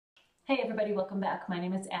Hey everybody, welcome back. My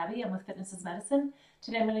name is Abby. I'm with Fitness is Medicine.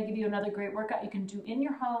 Today I'm going to give you another great workout you can do in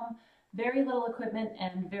your home, very little equipment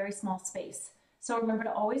and very small space. So remember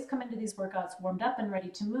to always come into these workouts warmed up and ready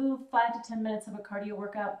to move. 5 to 10 minutes of a cardio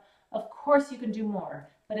workout. Of course you can do more,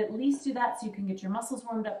 but at least do that so you can get your muscles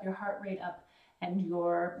warmed up, your heart rate up, and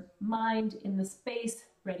your mind in the space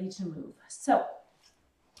ready to move. So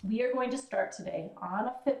we are going to start today on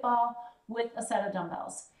a fit ball with a set of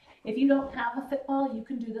dumbbells. If you don't have a fit ball, you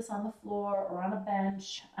can do this on the floor or on a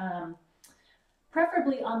bench,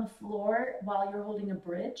 preferably on the floor while you're holding a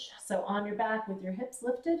bridge. So on your back with your hips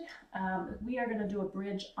lifted, we are going to do a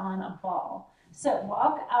bridge on a ball. So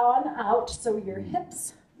walk on out so your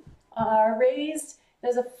hips are raised.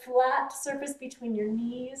 There's a flat surface between your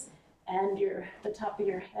knees and the top of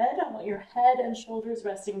your head. I want your head and shoulders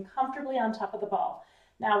resting comfortably on top of the ball.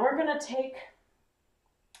 Now we're going to take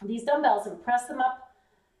these dumbbells and press them up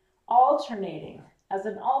alternating as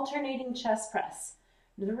an alternating chest press.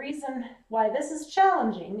 The reason why this is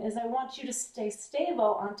challenging is I want you to stay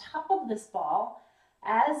stable on top of this ball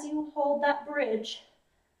as you hold that bridge.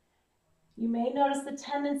 You may notice the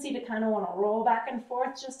tendency to kind of want to roll back and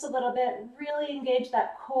forth just a little bit. Really engage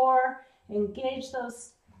that core, engage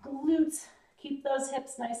those glutes, keep those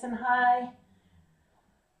hips nice and high.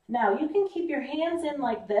 Now you can keep your hands in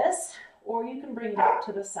like this, or you can bring it out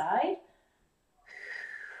to the side.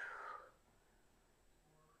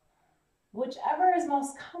 Whichever is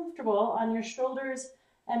most comfortable on your shoulders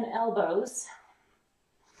and elbows.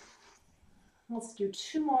 Let's do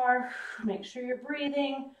 2 more. Make sure you're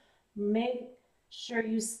breathing. Make sure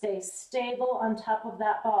you stay stable on top of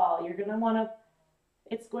that ball. You're going to want to,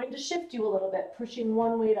 it's going to shift you a little bit, pushing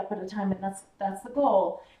one weight up at a time, and that's the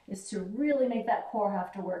goal, is to really make that core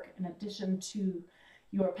have to work in addition to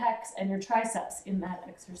your pecs and your triceps in that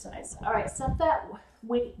exercise. All right, set that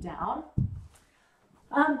weight down.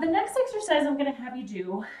 The next exercise I'm going to have you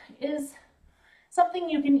do is something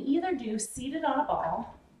you can either do seated on a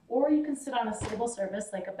ball, or you can sit on a stable surface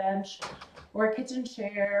like a bench or a kitchen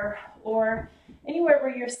chair or anywhere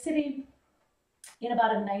where you're sitting in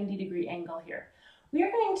about a 90-degree angle here. We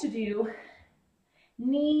are going to do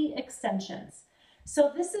knee extensions.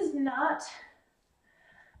 So this is not,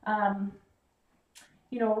 a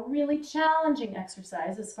really challenging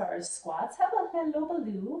exercise as far as squats. Hello,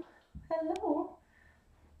 Baloo. Hello.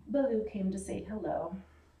 Baloo came to say hello.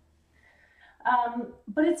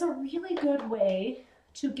 But it's a really good way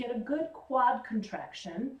to get a good quad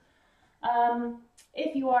contraction.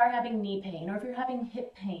 If you are having knee pain, or if you're having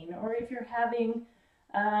hip pain, or if you're having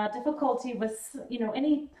difficulty with,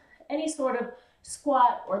 any sort of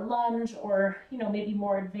squat or lunge, or, maybe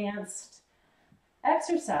more advanced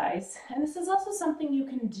exercise. And this is also something you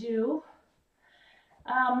can do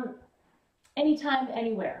anytime,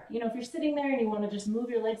 anywhere. If you're sitting there and you want to just move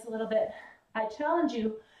your legs a little bit, I challenge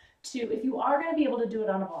you to, if you are going to be able to do it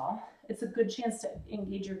on a ball, it's a good chance to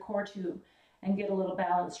engage your core too and get a little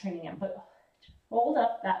balance training in. But hold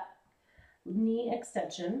up that knee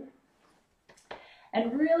extension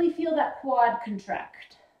and really feel that quad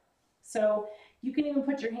contract. So you can even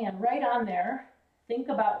put your hand right on there. Think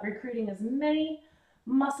about recruiting as many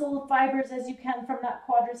muscle fibers as you can from that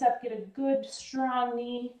quadricep. Get a good strong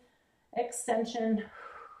knee extension.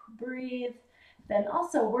 Breathe. Then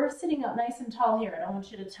also, we're sitting up nice and tall here. I don't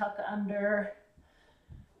want you to tuck under.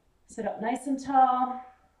 Sit up nice and tall.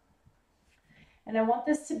 And I want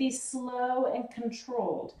this to be slow and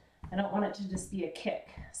controlled. I don't want it to just be a kick.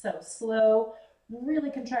 So slow,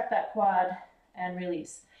 really contract that quad and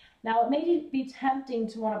release. Now, it may be tempting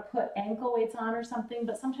to want to put ankle weights on or something,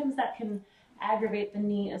 but sometimes that can aggravate the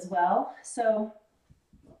knee as well. So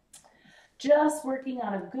just working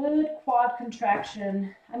on a good quad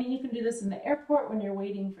contraction. I mean, you can do this in the airport when you're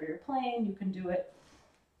waiting for your plane. You can do it,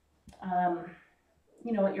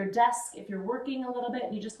 at your desk if you're working a little bit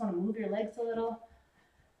and you just want to move your legs a little.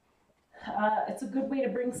 It's a good way to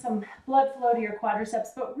bring some blood flow to your quadriceps,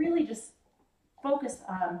 but really just focus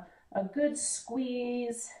on a good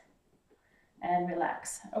squeeze and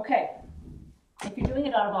relax. Okay, if you're doing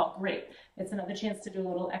it on a ball, great. It's another chance to do a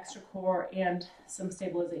little extra core and some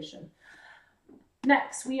stabilization.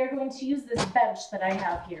 Next, we are going to use this bench that I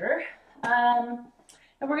have here, and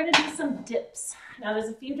we're going to do some dips. Now, there's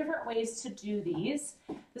a few different ways to do these.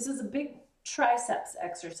 This is a big triceps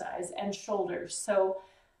exercise and shoulders, so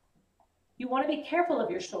you want to be careful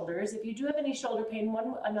of your shoulders. If you do have any shoulder pain,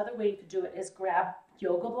 another way you could do it is grab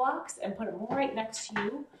yoga blocks and put them right next to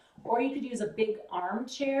you, or you could use a big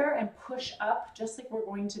armchair and push up just like we're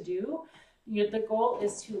going to do. The goal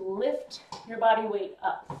is to lift your body weight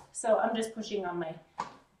up. So I'm just pushing on my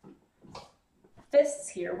fists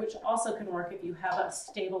here, which also can work if you have a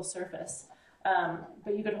stable surface.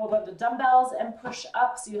 But you could hold on to dumbbells and push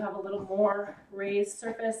up so you have a little more raised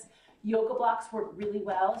surface. Yoga blocks work really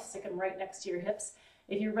well. Stick them right next to your hips.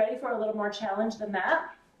 If you're ready for a little more challenge than that,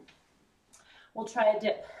 we'll try a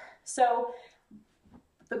dip. So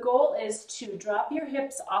the goal is to drop your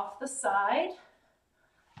hips off the side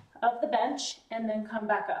of the bench and then come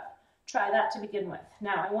back up. Try that to begin with.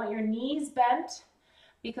 Now I want your knees bent,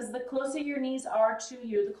 because the closer your knees are to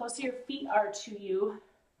you, the closer your feet are to you,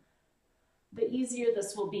 the easier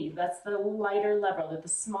this will be. That's the lighter lever, the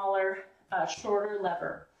smaller, shorter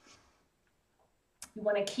lever. You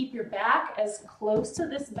want to keep your back as close to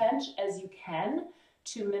this bench as you can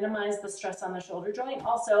to minimize the stress on the shoulder joint.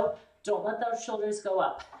 Also, don't let those shoulders go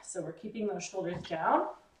up. So we're keeping those shoulders down.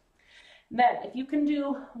 Then if you can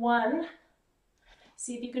do one,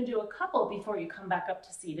 see if you can do a couple before you come back up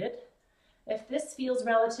to seated. If this feels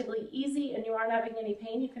relatively easy and you aren't having any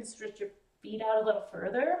pain, you can stretch your feet out a little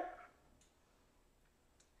further,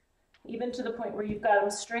 even to the point where you've got them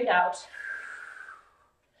straight out.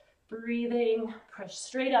 Breathing, push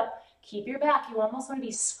straight up, keep your back. You almost want to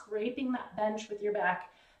be scraping that bench with your back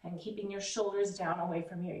and keeping your shoulders down away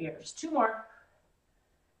from your ears. Two more.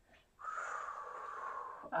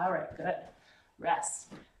 All right, good.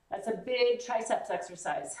 Rest. That's a big triceps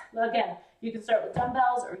exercise. Again, you can start with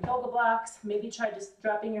dumbbells or yoga blocks. Maybe try just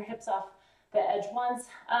dropping your hips off the edge once.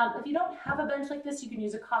 If you don't have a bench like this, you can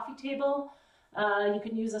use a coffee table. You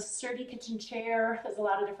can use a sturdy kitchen chair. There's a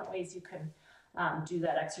lot of different ways you can do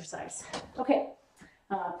that exercise. Okay,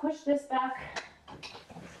 push this back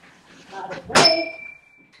out of the way.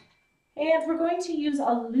 And we're going to use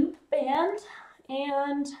a loop band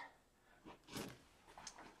and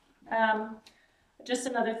just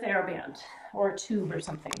another TheraBand or a tube or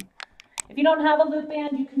something. If you don't have a loop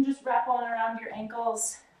band, you can just wrap one around your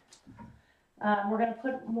ankles. We're going to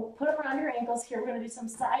put them around your ankles here. We're going to do some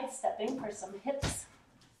side stepping for some hips.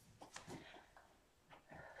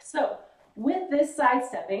 So with this side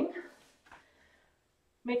stepping,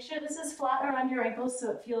 make sure this is flat around your ankles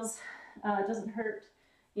so it feels, doesn't hurt,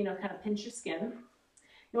 you know, kind of pinch your skin.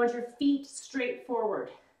 You want your feet straight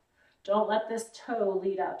forward. Don't let this toe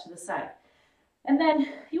lead out to the side. And then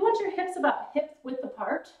you want your hips about hip width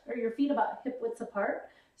apart, or your feet about hip width apart,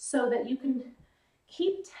 so that you can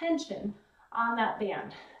keep tension on that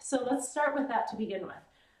band. So let's start with that to begin with.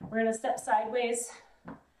 We're going to step sideways,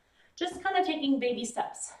 just kind of taking baby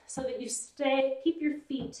steps so that you keep your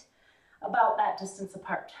feet about that distance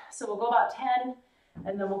apart. So we'll go about 10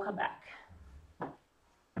 and then we'll come back.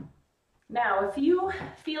 Now, if you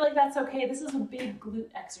feel like that's okay, this is a big glute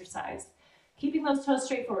exercise. Keeping those toes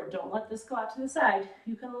straight forward. Don't let this go out to the side.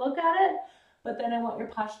 You can look at it, but then I want your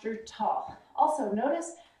posture tall. Also,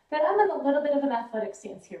 notice that I'm in a little bit of an athletic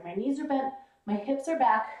stance here. My knees are bent, my hips are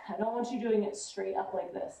back. I don't want you doing it straight up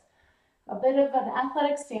like this. A bit of an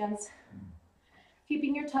athletic stance,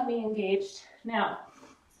 keeping your tummy engaged. Now,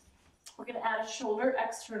 we're going to add a shoulder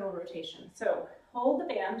external rotation. So hold the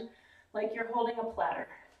band like you're holding a platter.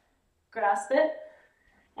 Grasp it,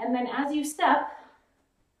 and then as you step,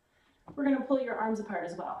 we're going to pull your arms apart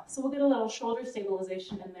as well. So we'll get a little shoulder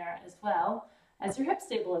stabilization in there as well as your hip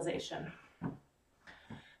stabilization.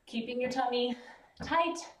 Keeping your tummy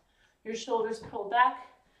tight, your shoulders pulled back.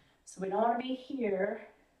 So we don't want to be here.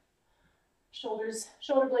 Shoulder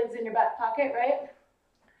blades in your back pocket, right?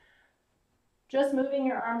 Just moving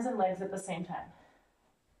your arms and legs at the same time.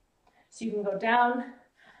 So you can go down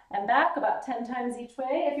and back about 10 times each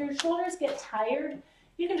way. If your shoulders get tired,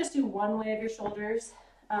 you can just do one way of your shoulders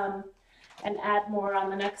and add more on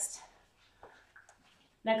the next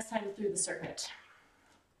time through the circuit.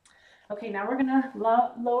 Okay, now we're gonna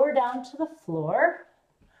lower down to the floor.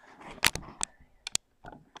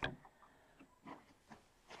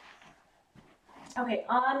 Okay,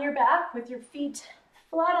 on your back with your feet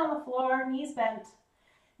flat on the floor, knees bent,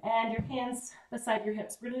 and your hands beside your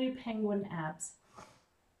hips. We're gonna do penguin abs.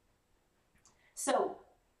 So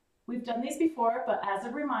we've done these before, but as a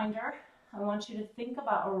reminder, I want you to think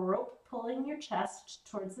about a rope pulling your chest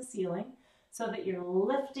towards the ceiling so that you're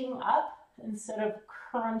lifting up instead of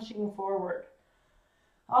crunching forward.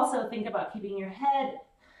 Also think about keeping your head,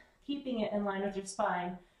 keeping it in line with your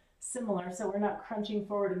spine, similar, so we're not crunching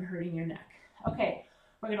forward and hurting your neck. Okay,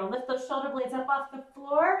 we're gonna lift those shoulder blades up off the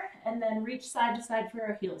floor and then reach side to side for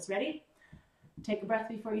our heels. Ready? Take a breath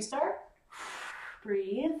before you start.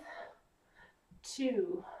 Breathe.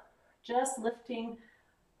 2, just lifting,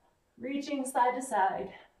 reaching side to side.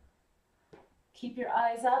 Keep your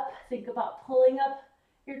eyes up. Think about pulling up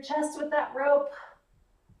your chest with that rope.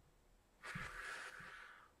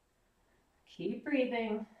 Keep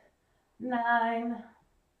breathing. 9,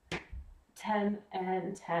 10,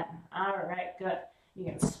 and 10. All right, good. You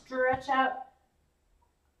can stretch out,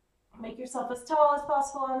 make yourself as tall as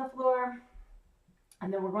possible on the floor,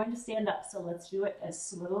 and then we're going to stand up. So let's do it as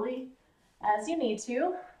slowly as you need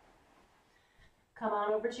to. Come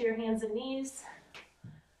on over to your hands and knees.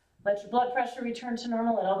 Let your blood pressure return to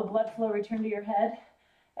normal. Let all the blood flow return to your head.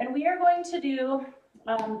 And we are going to do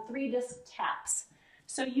 3 disc taps.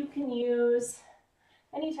 So you can use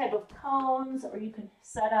any type of cones, or you can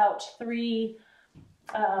set out 3.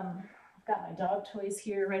 I've got my dog toys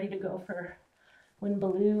here ready to go for when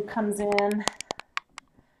Baloo comes in.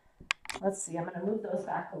 Let's see, I'm going to move those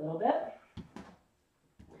back a little bit.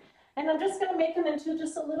 And I'm just going to make them into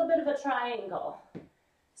just a little bit of a triangle.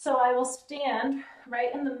 So I will stand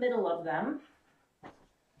right in the middle of them.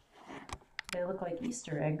 They look like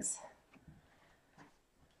Easter eggs.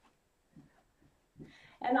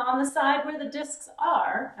 And on the side where the discs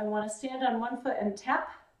are, I want to stand on one foot and tap,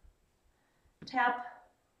 tap,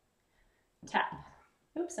 tap.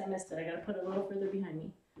 Oops, I missed it. I got to put it a little further behind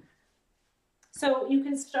me. So you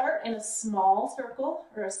can start in a small circle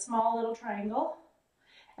or a small little triangle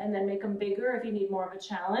and then make them bigger if you need more of a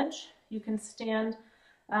challenge. You can stand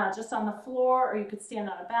just on the floor, or you could stand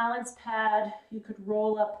on a balance pad. You could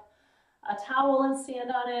roll up a towel and stand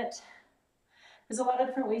on it. There's a lot of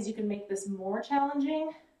different ways you can make this more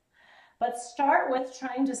challenging, but start with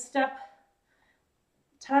trying to step,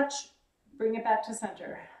 touch, bring it back to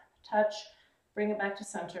center, touch, bring it back to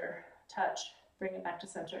center, touch, bring it back to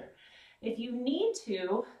center. If you need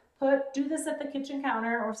to, do this at the kitchen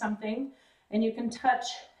counter or something, and you can touch,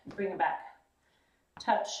 bring it back,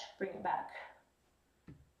 touch, bring it back.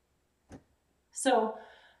 So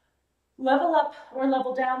level up or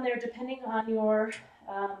level down there depending on your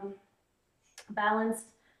balance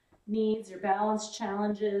needs, your balance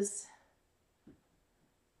challenges.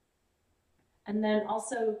 And then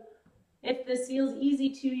also, if this feels easy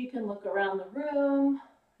to you, can look around the room,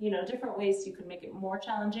 different ways you can make it more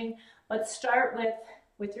challenging. But start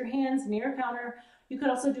with your hands near a counter. You could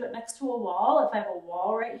also do it next to a wall. If I have a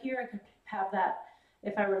wall right here, I could have that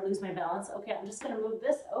if I were to lose my balance. Okay, I'm just going to move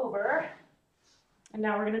this over. And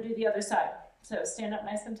now we're going to do the other side. So stand up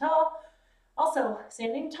nice and tall. Also,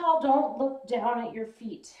 standing tall, don't look down at your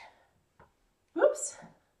feet. Oops.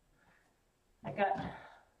 I got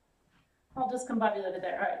all discombobulated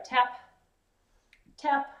there. All right, tap,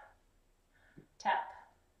 tap, tap.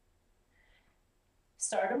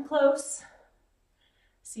 Start them close.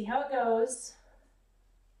 See how it goes.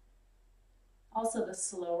 Also, the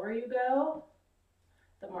slower you go,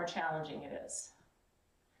 the more challenging it is.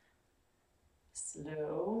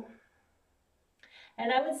 Slow.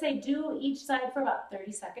 And I would say do each side for about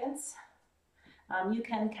 30 seconds. You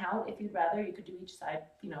can count if you'd rather. You could do each side,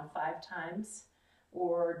 5 times,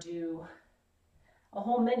 or do a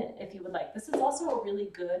whole minute if you would like. This is also a really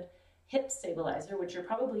good hip stabilizer, which you're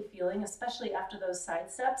probably feeling, especially after those side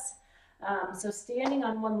steps. So standing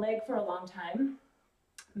on one leg for a long time,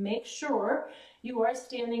 make sure you are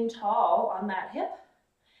standing tall on that hip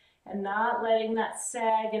and not letting that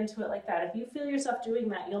sag into it like that. If you feel yourself doing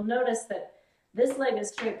that, you'll notice that this leg is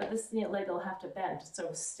straight, but this leg will have to bend.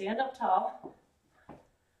 So stand up tall,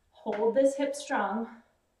 hold this hip strong,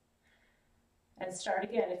 and start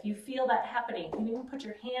again. If you feel that happening, you can even put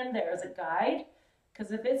your hand there as a guide,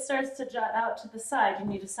 because if it starts to jut out to the side, you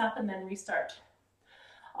need to stop and then restart.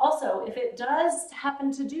 Also, if it does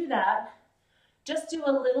happen to do that, just do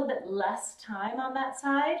a little bit less time on that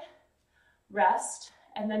side, rest,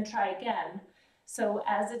 and then try again. So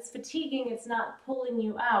as it's fatiguing, it's not pulling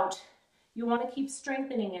you out. You want to keep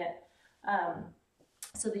strengthening it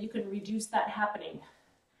so that you can reduce that happening.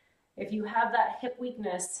 If you have that hip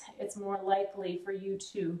weakness, it's more likely for you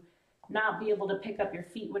to not be able to pick up your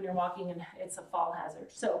feet when you're walking, and it's a fall hazard.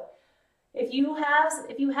 So if you have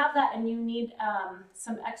that and you need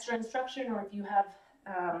some extra instruction, or if you have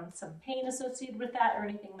some pain associated with that or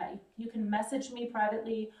anything, that you can message me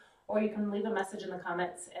privately, or you can leave a message in the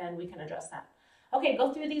comments and we can address that. Okay,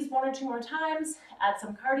 go through these 1 or 2 more times, add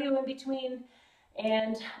some cardio in between,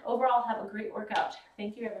 and overall have a great workout.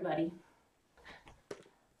 Thank you, everybody.